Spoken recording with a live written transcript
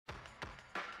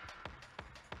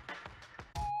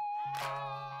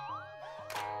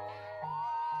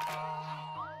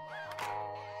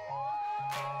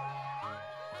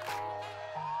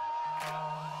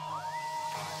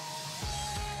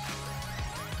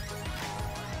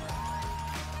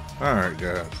Alright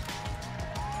guys,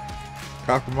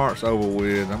 Copper Mart's over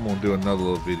with. I'm going to do another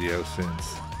little video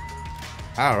since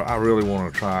I really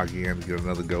want to try again to get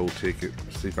another gold ticket.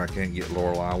 See if I can't get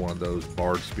Lorelei one of those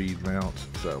barred speed mounts.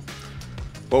 So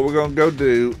what we're going to go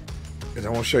do is I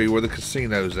want to show you where the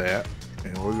casino's at,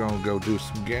 and we're going to go do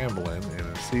some gambling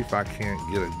and see if I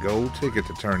can't get a gold ticket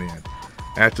to turn in.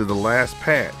 After the last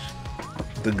patch,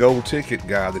 the gold ticket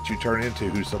guy that you turn into,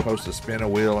 who's supposed to spin a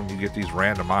wheel and you get these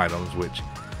random items, which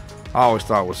I always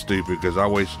thought was stupid because I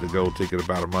wasted a gold ticket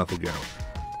about a month ago.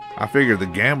 I figured the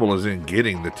gamble is in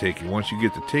getting the ticket. Once you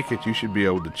get the ticket, you should be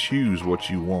able to choose what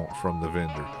you want from the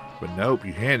vendor. But nope,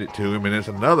 you hand it to him and it's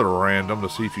another random to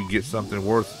see if you get something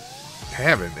worth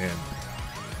having. And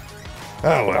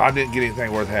oh well, I didn't get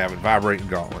anything worth having. Vibrating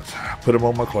gauntlets. I put them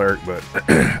on my cleric, but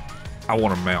I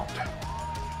want a mount.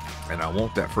 And I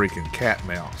want that freaking cat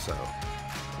mount. So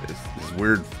it's this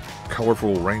weird,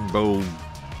 colorful, rainbow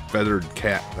feathered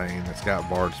cat thing that's got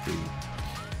barred speed.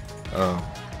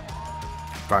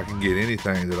 If I can get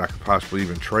anything that I could possibly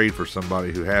even trade for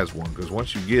somebody who has one, because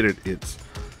once you get it,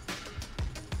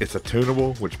 it's a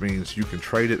tunable, which means you can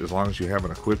trade it as long as you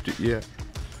haven't equipped it yet.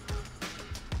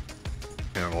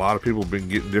 And a lot of people have been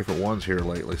getting different ones here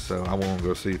lately, so I want to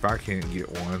go see if I can't get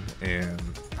one and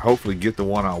hopefully get the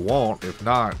one I want. If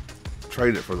not,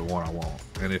 trade it for the one I want,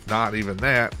 and if not even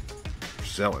that,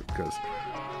 sell it, because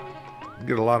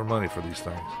get a lot of money for these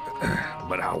things.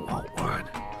 But I want one.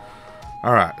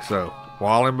 Alright, so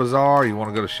while in Bazaar, you want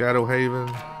to go to Shadow Haven,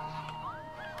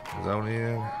 zone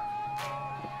in,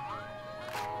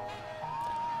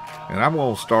 and I'm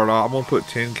going to start off. I'm going to put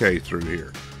 10k through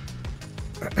here.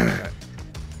 A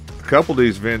couple of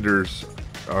these vendors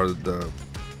are the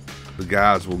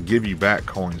guys will give you back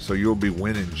coins, so you'll be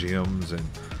winning gems and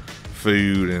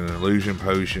food and illusion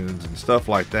potions and stuff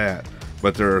like that.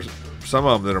 But there's some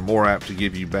of them that are more apt to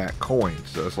give you back coins.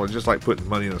 So it's like, just like putting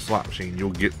money in a slot machine.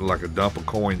 You'll get like a dump of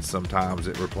coins sometimes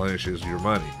that replenishes your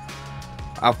money.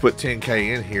 I've put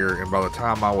 10k in here, and by the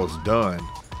time I was done,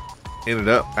 ended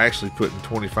up actually putting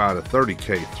 25 to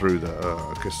 30k through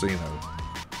the casino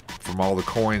from all the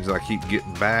coins that I keep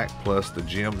getting back, plus the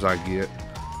gems I get.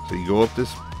 So you go up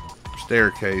this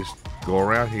staircase, go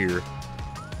around here,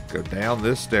 go down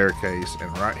this staircase,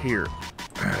 and right here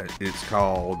it's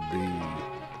called the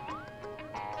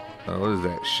what is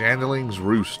that? Chandling's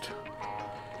Roost.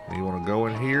 And you want to go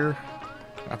in here.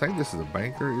 I think this is a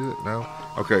banker, is it? No.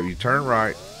 Okay, you turn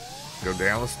right, go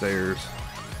down the stairs,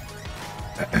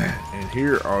 and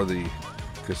here are the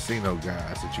casino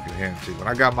guys that you can hand to. When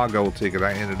I got my gold ticket,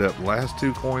 I ended up, last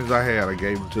 2 coins I had, I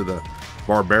gave them to the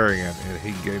barbarian, and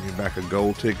he gave me back a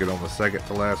gold ticket on the second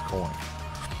to last coin.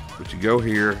 But you go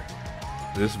here,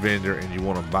 this vendor, and you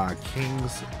want to buy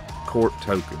King's Court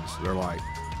tokens. They're like,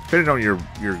 depending on your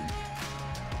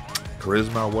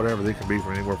charisma or whatever, they can be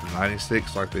from anywhere from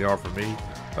 96, like they are for me,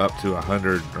 up to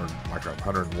 100 or like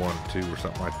 101, 2 or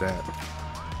something like that.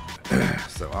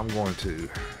 So I'm going to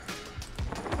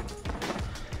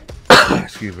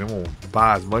excuse me, I'm going to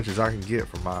buy as much as I can get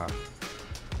for my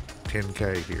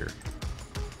 10k here.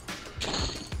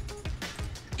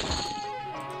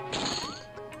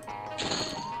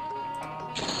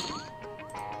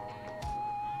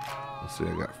 Let's see,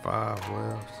 I got 5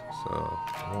 left, so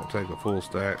I won't take a full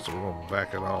stack, so we're going to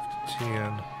back it off to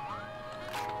 10.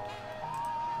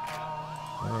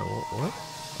 What?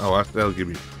 Oh, that'll give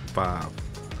me 5,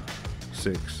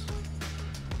 6.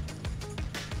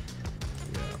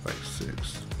 Yeah, I think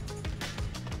 6.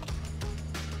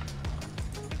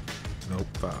 Nope,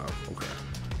 5. Okay.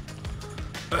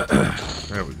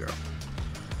 There we go.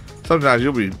 Sometimes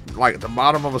you'll be like at the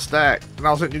bottom of a stack, and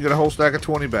all of a sudden you get a whole stack of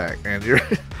 20 back, and you're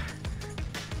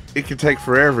it can take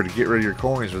forever to get rid of your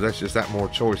coins, but that's just that more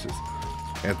choices.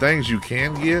 And things you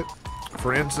can get,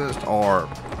 for instance, are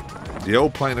the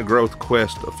old Plane of Growth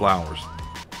quest of flowers.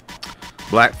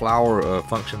 Black flower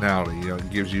functionality, you know, it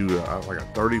gives you like a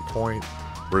 30-point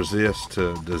resist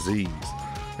to disease.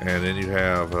 And then you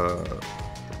have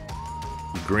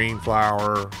green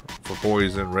flower for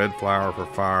poison, red flower for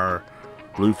fire,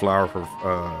 blue flower for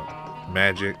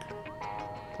magic,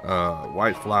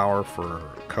 white flower for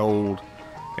cold.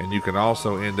 And you can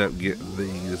also end up getting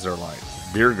these are like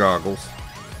beer goggles,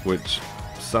 which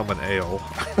summon ale.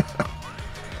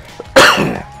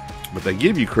 But they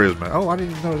give you charisma. Oh, I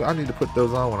didn't even know I need to put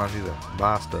those on when I need to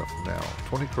buy stuff now.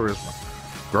 20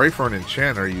 charisma. Great for an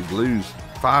enchanter, you'd lose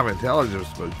 5 intelligence,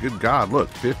 but good God, look,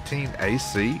 15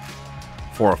 AC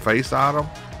for a face item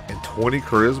and 20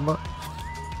 charisma.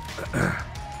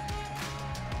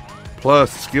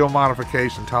 Plus skill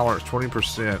modification tolerance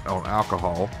 20% on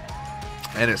alcohol,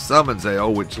 and it summons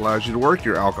ale, which allows you to work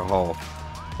your alcohol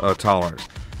tolerance.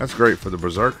 That's great for the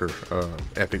Berserker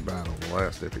epic battle, the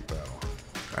last epic battle.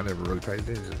 I never really paid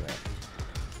attention to that.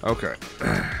 Okay,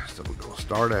 so we're going to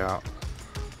start out.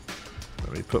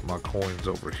 Let me put my coins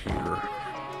over here.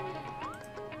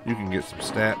 You can get some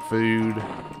stat food.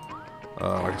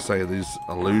 Like I say, these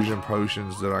illusion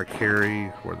potions that I carry,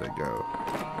 where'd they go?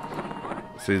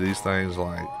 See these things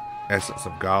like Essence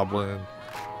of Goblin,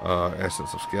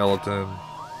 Essence of Skeleton,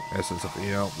 Essence of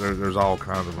Imp. There's all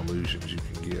kinds of illusions you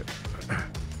can get.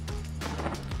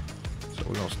 So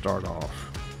we're going to start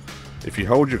off. If you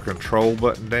hold your control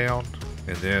button down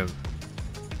and then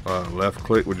left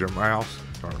click with your mouse,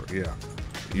 or yeah,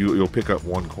 you'll pick up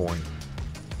 1 coin.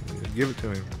 You just give it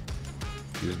to him.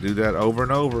 You just do that over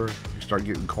and over. You start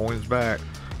getting coins back.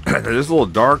 This little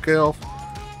dark elf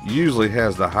usually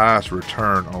has the highest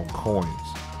return on coins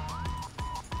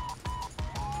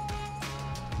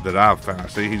that I've found.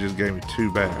 See, he just gave me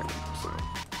 2 back. So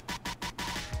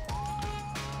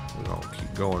we're gonna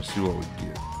keep going and see what we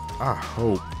get. I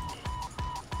hope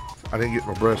I didn't get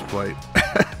my breastplate.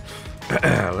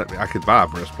 I could buy a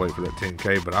breastplate for that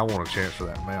 10K, but I want a chance for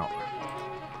that mount.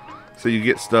 So you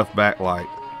get stuff back like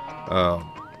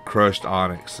crushed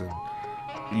onyx, and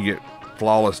you get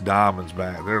flawless diamonds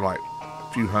back. They're like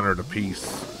a few hundred a piece,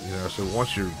 you know. So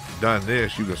once you're done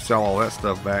this, you can sell all that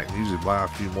stuff back and usually buy a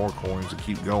few more coins and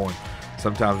keep going.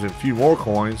 Sometimes a few more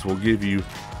coins will give you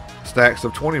stacks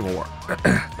of 20 more.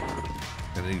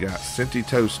 And then you got Senti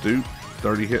Toe Stoop,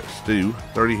 30 hit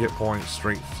points,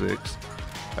 strength 6.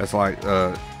 That's like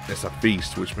it's a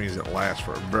feast, which means it lasts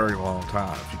for a very long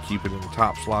time. If you keep it in the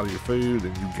top slot of your food,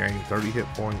 then you gain 30 hit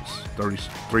points,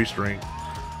 33 strength,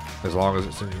 as long as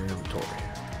it's in your inventory.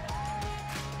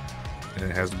 And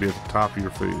it has to be at the top of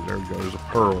your food. There we go. There's a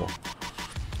pearl.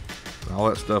 And all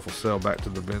that stuff will sell back to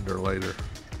the vendor later.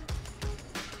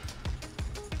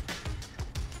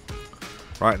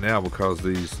 Right now, because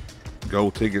these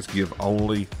gold tickets give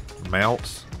only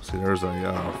mounts. See, there's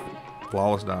a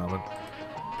flawless diamond.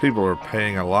 People are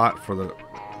paying a lot for the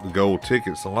gold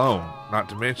tickets alone, not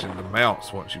to mention the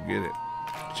mounts once you get it.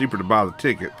 It's cheaper to buy the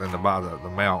ticket than to buy the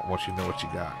mount once you know what you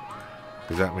got,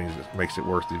 because that means it makes it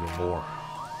worth even more.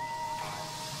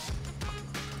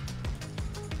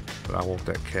 But I want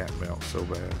that cat mount so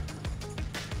bad.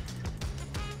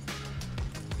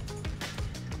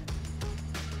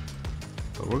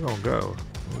 But we're gonna go.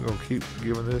 We're gonna keep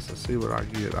giving this and see what I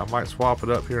get. I might swap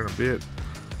it up here in a bit,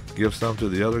 give some to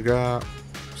the other guy.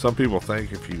 Some people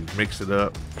think if you mix it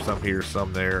up, some here,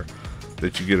 some there,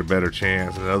 that you get a better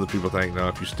chance. And other people think, no,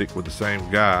 if you stick with the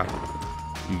same guy,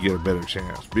 you get a better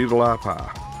chance. Beat a lie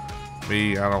pie.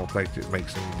 Me, I don't think it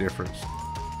makes any difference.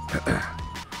 The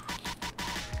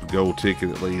gold ticket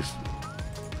at least.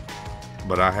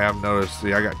 But I have noticed,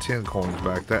 see, I got 10 coins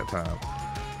back that time.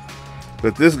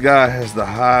 But this guy has the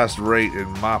highest rate in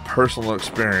my personal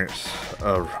experience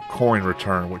of coin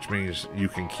return, which means you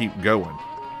can keep going.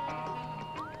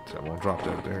 So I'm going to drop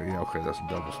that there. Yeah, okay, that's a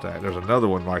double stack. There's another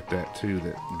one like that too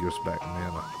that gives back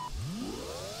mana.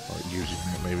 Or it gives you,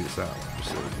 maybe it's that one.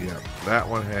 So, yeah, that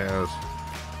one has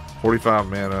 45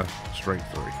 mana, strength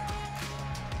 3.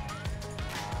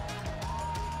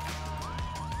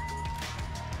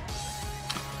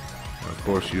 And of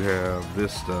course, you have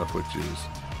this stuff, which is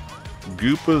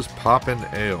Goopa's Poppin'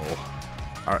 Ale.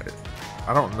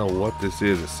 I don't know what this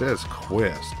is. It says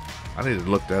quest. I need to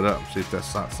look that up and see if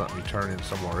that's not something you turn in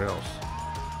somewhere else.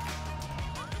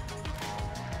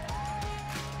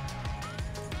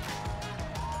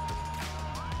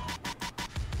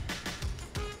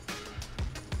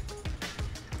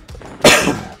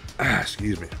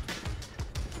 Excuse me.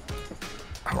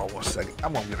 Hold on 1 second.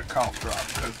 I'm going to get a cough drop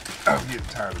because I'm getting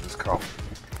tired of this cough.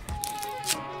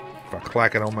 If I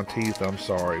clack it on my teeth, I'm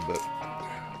sorry, but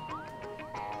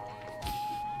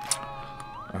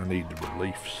I need the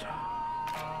reliefs.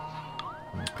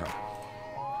 Okay.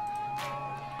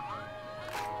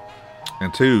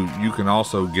 And 2, you can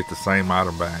also get the same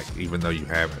item back even though you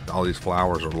haven't. All these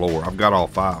flowers are lore. I've got all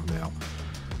 5 now.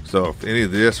 So if any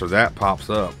of this or that pops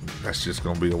up, that's just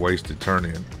going to be a wasted turn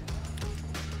in.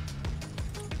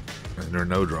 And they're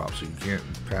no drops, so you can't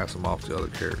pass them off to other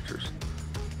characters.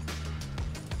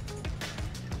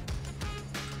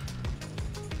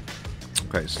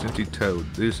 Okay, Senti Toad.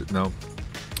 No,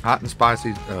 hot and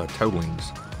spicy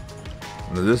toadlings.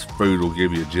 Now this food will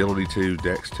give you agility 2,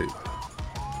 dex 2.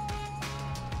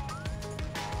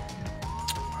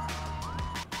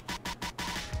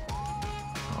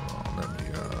 Hold on, let me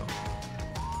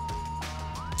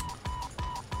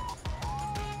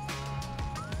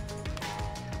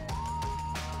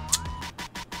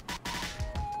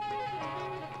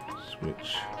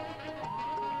switch.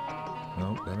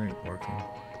 Nope, that ain't working.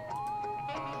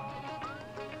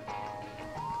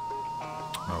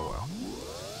 Oh well.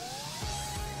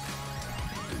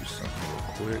 Do something real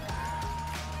quick.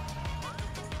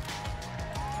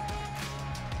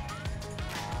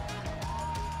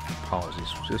 Pause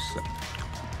this for just a second.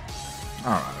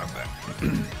 Alright, I'm back.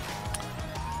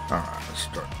 Alright, let's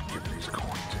start giving these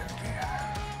coins in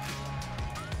again.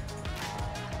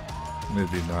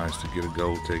 It'd be nice to get a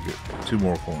gold ticket. 2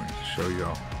 more coins to show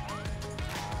y'all.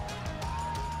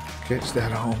 Catch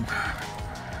that on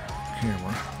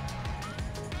camera.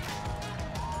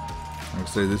 Like I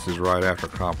say, this is right after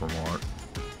Copper Mart.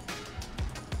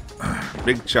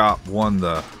 Big Chop won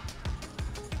the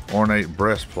ornate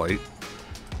breastplate.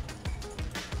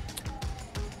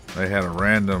 They had a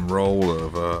random roll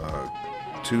of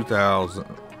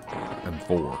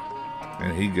 2004,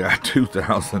 and he got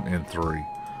 2003.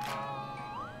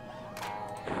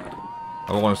 I've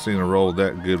only seen a roll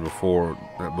that good before.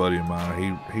 That buddy of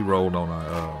mine, he rolled on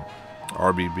a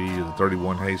RBB, the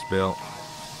 31 haste belt,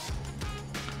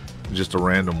 just a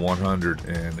random 100,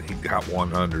 and he got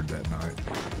 100 that night.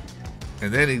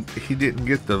 And then he didn't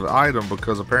get the item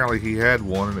because apparently he had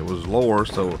one and it was lower,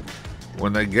 so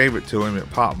when they gave it to him, it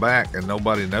popped back and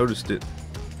nobody noticed it.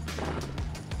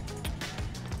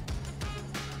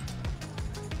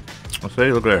 Let's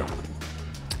see, look there.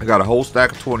 I got a whole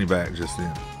stack of 20 back just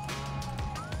then.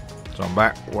 So I'm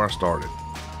back where I started.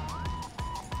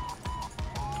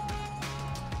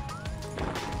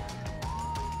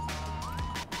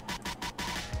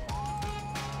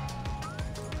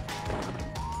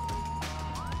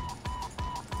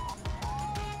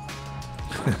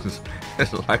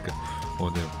 It's like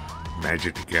one of them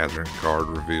Magic the Gathering card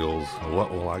reveals. What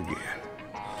will I get?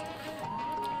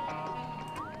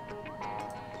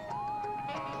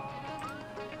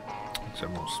 So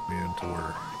I'm going to spin to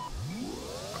where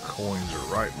my coins are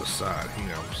right beside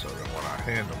him so that when I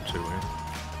hand them to him,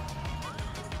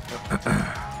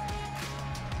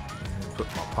 and put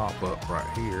my pop up right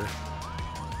here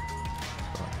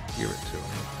so I can give it to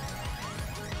him.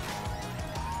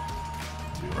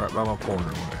 Be right by my pointer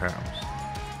when it happens.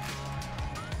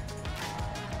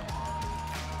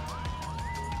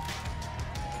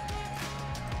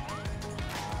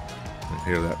 You can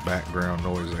hear that background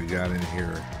noise they got in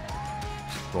here.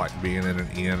 It's like being in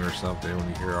an inn or something when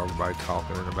you hear everybody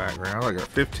talking in the background. I got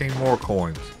 15 more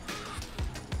coins.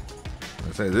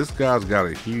 I say this guy's got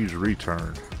a huge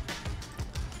return.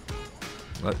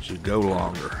 Lets you go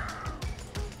longer.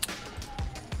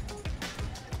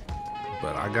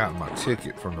 But I got my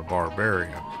ticket from the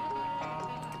Barbarian,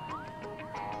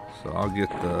 so I'll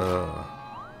get the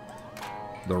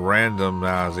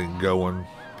randomizing going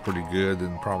pretty good,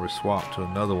 and probably swap to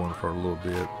another one for a little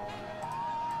bit.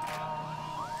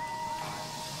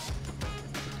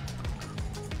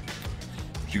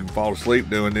 You can fall asleep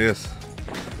doing this.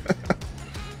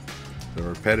 The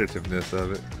repetitiveness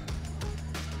of it.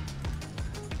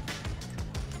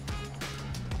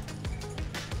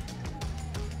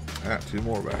 Ah, 2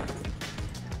 more back.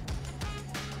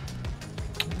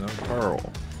 Another pearl.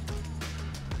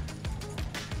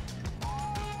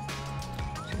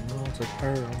 She wants a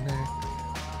pearl neck.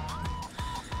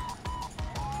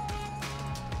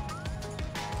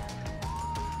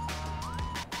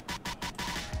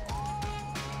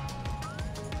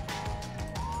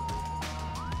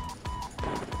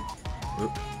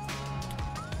 Oop.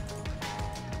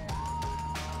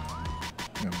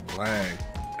 And lag.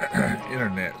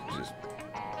 Internet just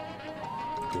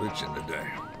glitching today.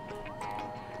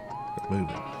 But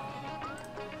moving.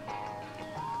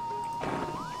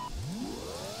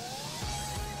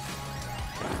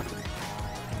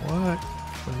 What?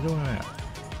 What are you doing at?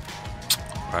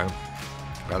 Okay.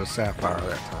 Got a sapphire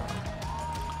that time.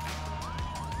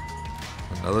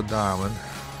 Another diamond.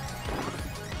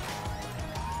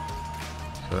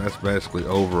 So that's basically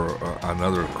over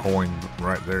another coin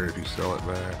right there if you sell it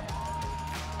back.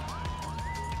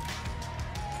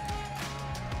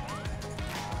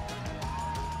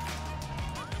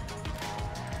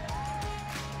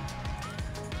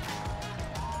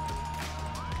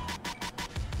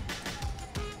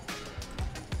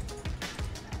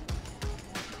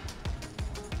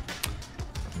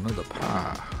 Another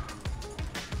pie.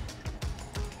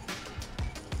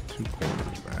 2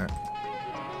 quarters back.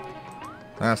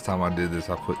 Last time I did this,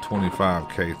 I put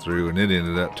 25K through, and it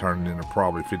ended up turning into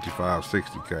probably 55,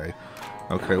 60K.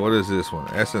 Okay, what is this one?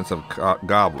 Essence of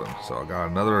Goblin. So I got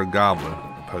another Goblin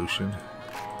potion.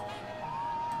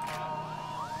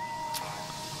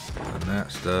 And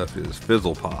that stuff is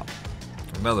Fizzle Pop.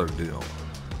 Another deal.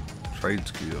 Trade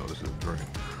skill. This is a drink.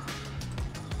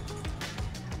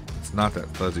 It's not that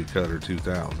Fuzzy Cutter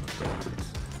 2000 stuff. It's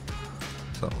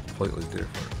something completely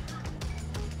different.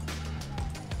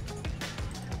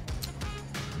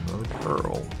 Another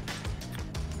pearl.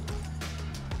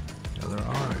 Another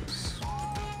onyx.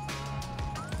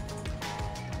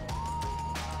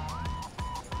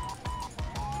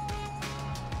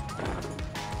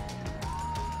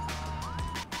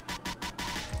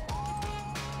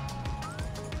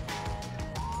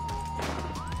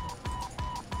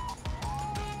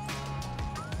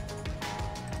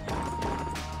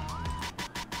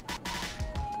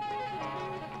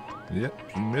 Yep,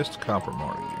 you missed copper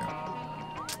mart again.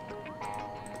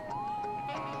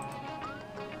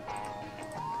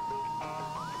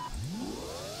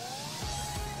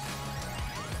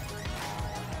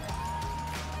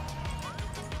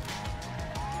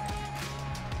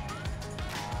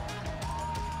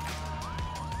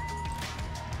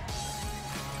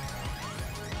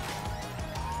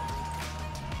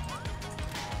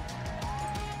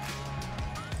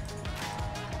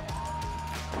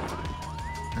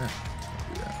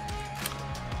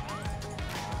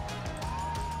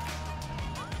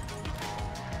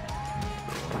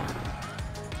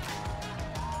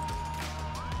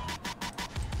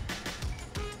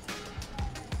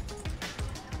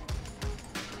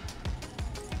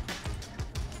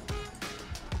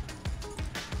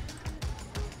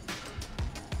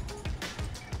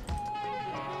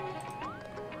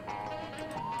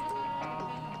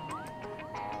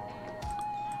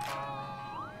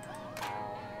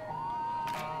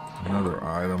 Another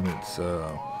item, it's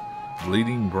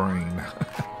bleeding brain.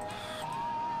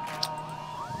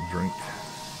 Drink.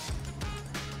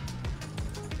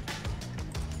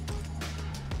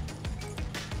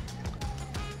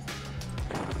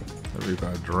 Maybe if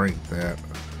I drink that,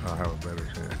 I'll have a better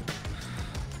chance.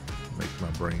 Make my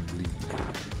brain bleed.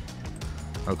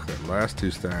 Okay, last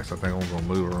two stacks. I think I'm gonna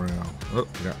move around. Oh,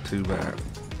 got two back.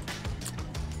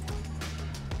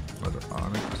 Another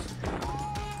onyx.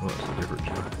 Oh, it's a different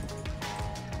drink.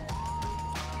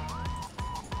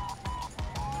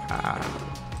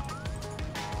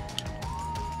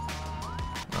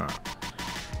 Alright.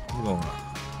 I'm gonna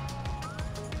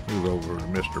move over to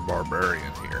Mr.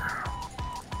 Barbarian here.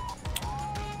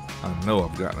 I know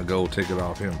I've gotten a gold ticket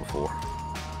off him before.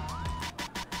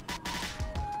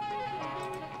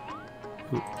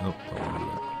 Ooh, nope, don't do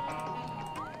that.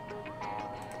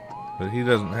 But he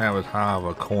doesn't have as high of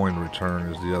a coin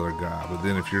return as the other guy. But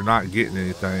then if you're not getting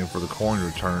anything for the coin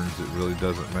returns, it really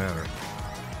doesn't matter.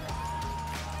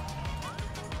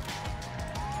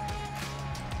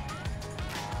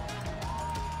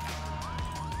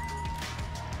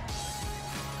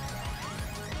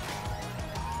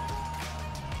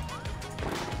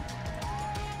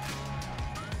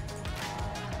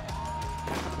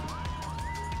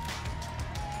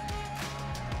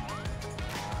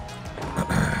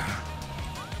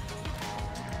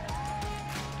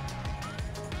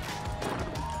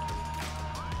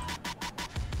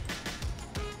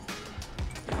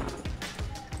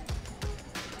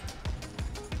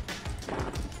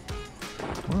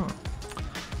 Huh.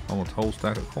 Almost a whole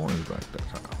stack of coins back that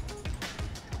time.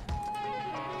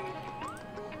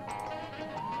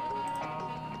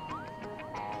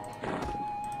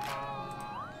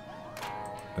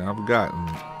 Now I've gotten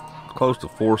close to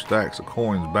 4 stacks of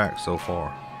coins back so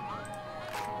far.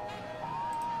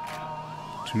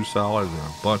 2 solids and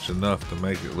a bunch enough to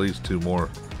make at least 2 more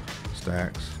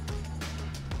stacks.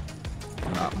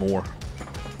 Not more.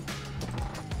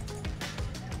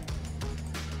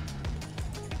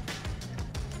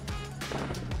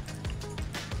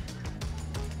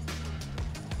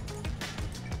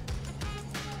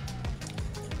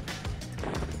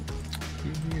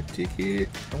 Give me a ticket.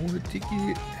 I want a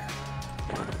ticket.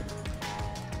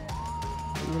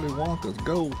 Willy Wonka's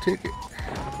gold ticket.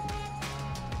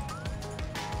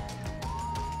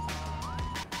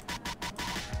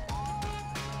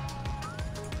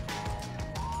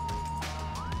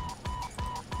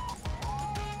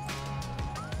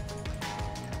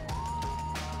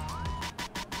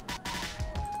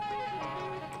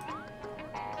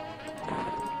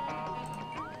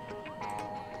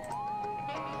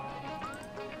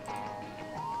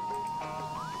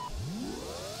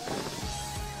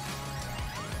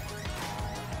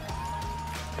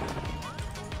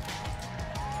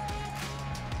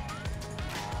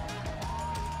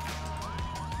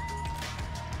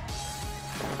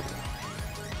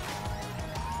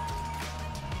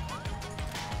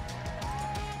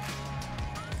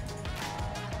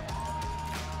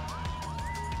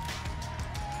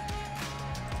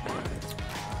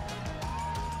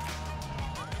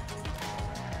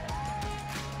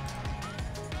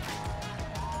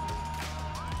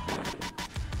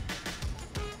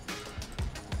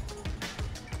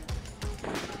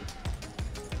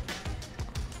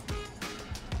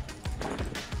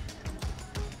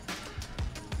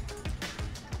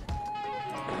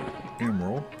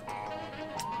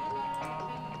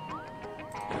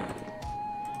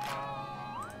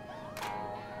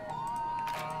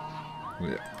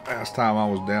 Yeah, last time I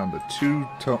was down to 2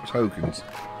 tokens.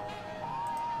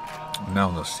 Now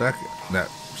on the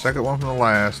second one from the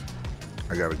last,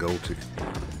 I got a gold ticket.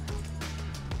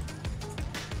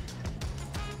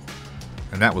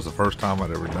 And that was the first time I'd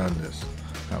ever done this.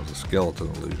 That was a skeleton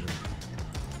illusion.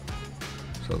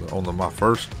 So on my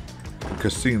first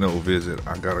casino visit,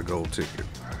 I got a gold ticket.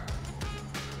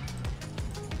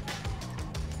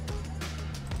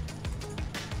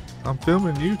 I'm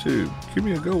filming YouTube. Give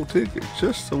me a gold ticket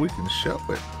just so we can show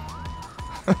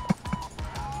it.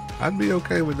 I'd be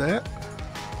okay with that.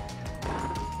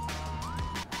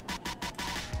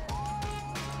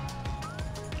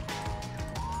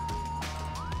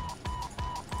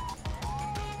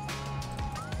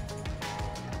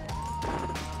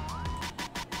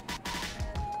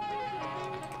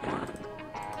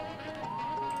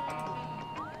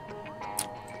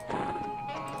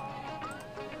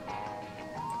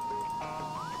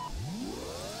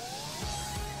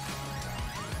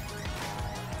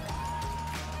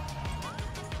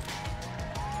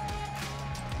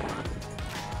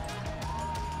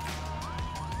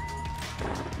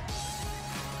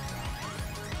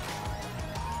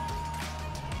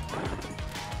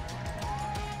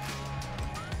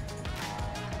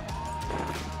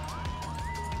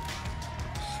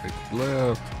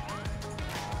 Left.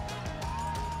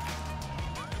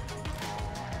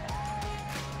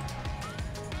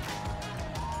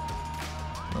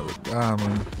 Another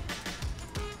diamond.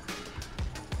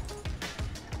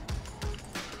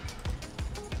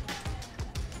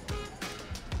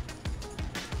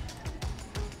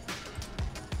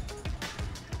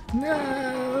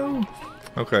 No.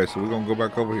 Okay, so we're gonna go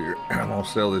back over here. I'm gonna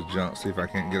sell this junk, see if I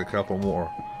can't get a couple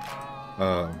more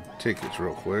tickets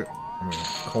real quick. I mean,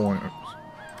 coins.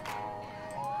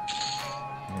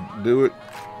 Do it.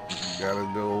 You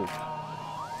gotta go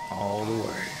all the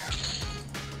way.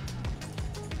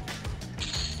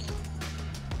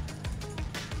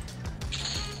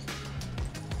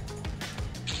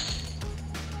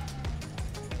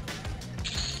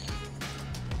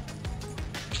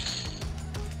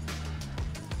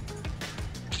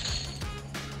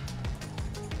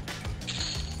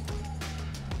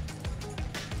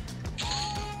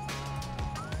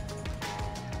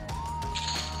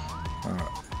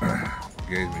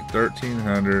 Gave me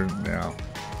 1,300. Now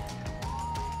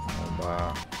I'm gonna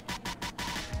buy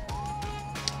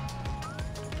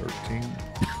 13.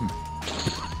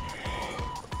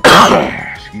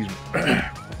 Excuse me.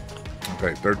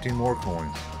 Okay, 13 more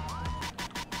coins.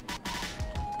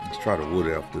 Let's try the wood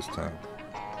elf this time.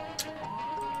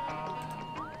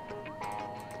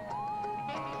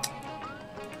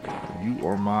 You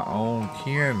are my own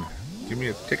kin. Give me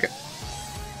a ticket.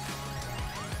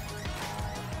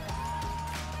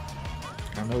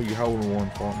 I know you're holding one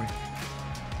for me.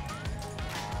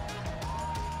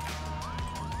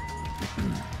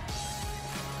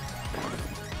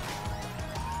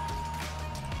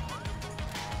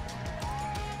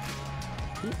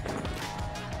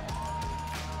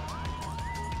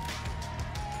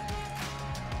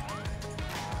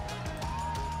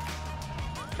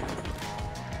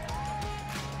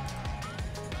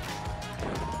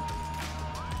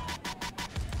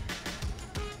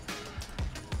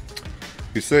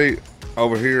 You see,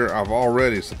 over here, I've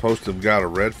already supposed to have got a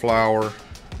red flower,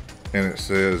 and it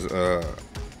says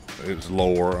it's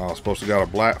lower. I was supposed to have got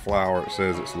a black flower, it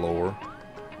says it's lower.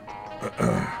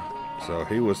 So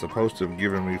he was supposed to have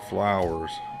given me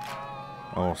flowers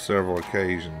on several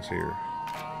occasions here.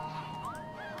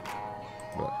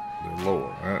 But they're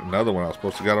lower. Another one, I was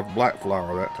supposed to have got a black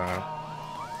flower that time.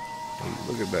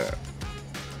 Look at that.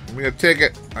 Give me a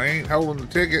ticket. I ain't holding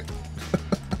the ticket.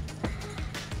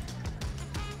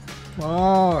 Come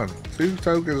on, 2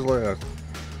 tokens left.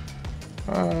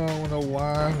 I want no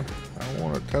wine. I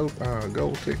want a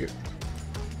gold ticket.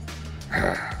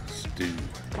 Stew.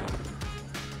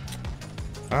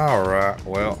 Alright,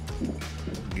 well,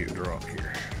 get drunk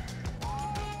here.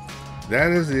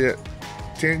 That is it.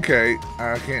 10K.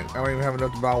 I don't even have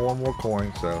enough to buy one more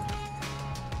coin, so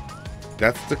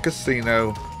that's the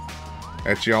casino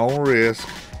at your own risk.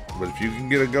 But if you can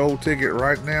get a gold ticket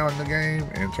right now in the game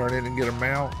and turn in and get a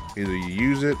mount, either you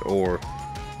use it or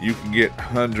you can get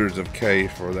hundreds of K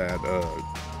for that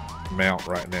mount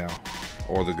right now,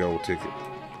 or the gold ticket.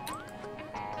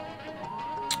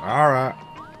 Alright.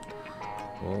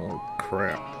 Oh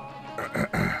crap.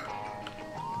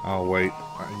 I'll wait.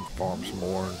 I can farm some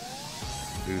more and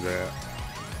do that.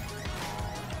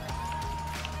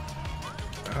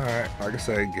 Alright, like I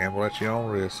say, gamble at your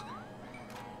own risk.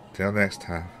 Till next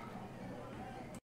time.